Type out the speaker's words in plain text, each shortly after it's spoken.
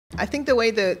I think the way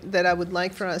that I would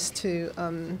like for us to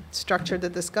structure the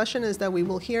discussion is that we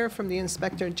will hear from the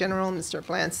Inspector General, Mr.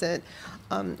 Blancett,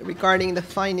 regarding the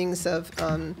findings of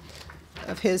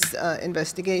his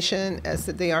investigation as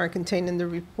that they are contained in the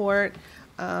report.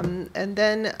 And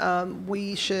then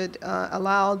we should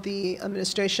allow the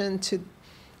administration to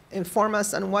inform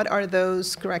us on what are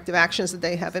those corrective actions that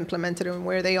they have implemented and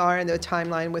where they are in their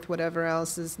timeline with whatever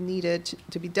else is needed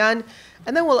to be done.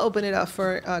 And then we'll open it up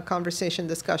for conversation,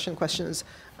 discussion, questions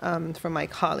from my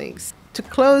colleagues. To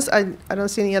close, I don't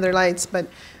see any other lights, but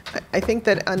I think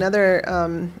that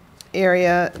another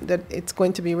area that it's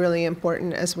going to be really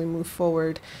important as we move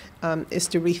forward is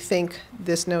to rethink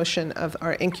this notion of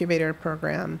our incubator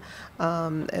program,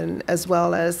 and as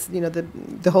well as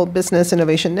the whole business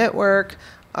innovation network,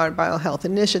 our biohealth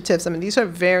initiatives. I mean, these are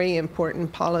very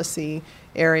important policy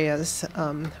areas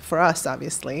for us,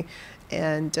 obviously,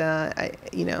 and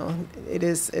it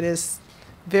is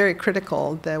very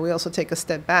critical that we also take a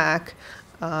step back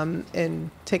and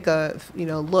take a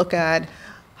look at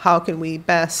how can we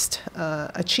best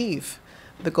achieve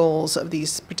the goals of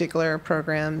these particular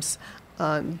programs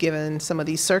given some of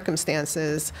these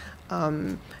circumstances.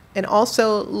 And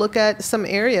also look at some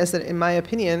areas that, in my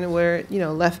opinion, were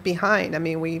left behind. I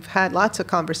mean, we've had lots of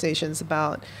conversations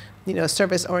about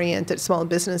service-oriented small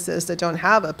businesses that don't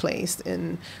have a place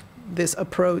in this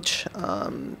approach,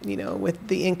 with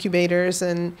the incubators.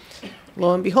 And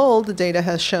lo and behold, the data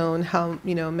has shown how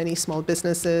many small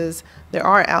businesses there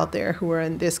are out there who are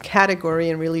in this category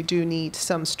and really do need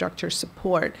some structure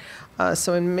support.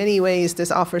 So in many ways,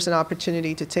 this offers an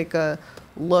opportunity to take a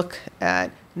look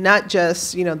at not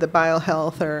just the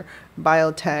biohealth or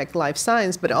biotech, life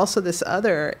science, but also this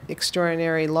other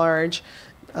extraordinary large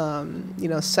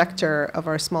sector of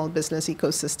our small business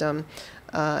ecosystem,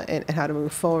 and how to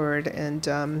move forward. And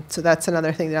so that's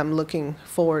another thing that I'm looking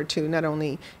forward to, not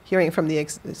only hearing from the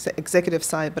executive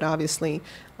side, but obviously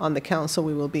on the council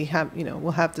we will be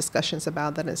we'll have discussions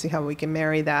about that and see how we can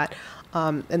marry that.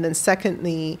 And then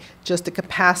secondly, just the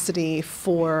capacity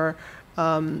for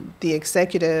the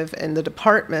executive and the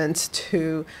department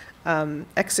to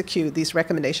execute these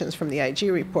recommendations from the IG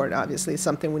report. Obviously, is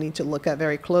something we need to look at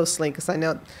very closely, because I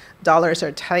know dollars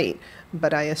are tight,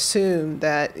 but I assume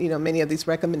that many of these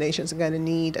recommendations are going to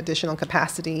need additional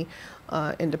capacity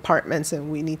in departments,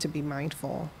 and we need to be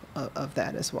mindful of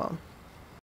that as well.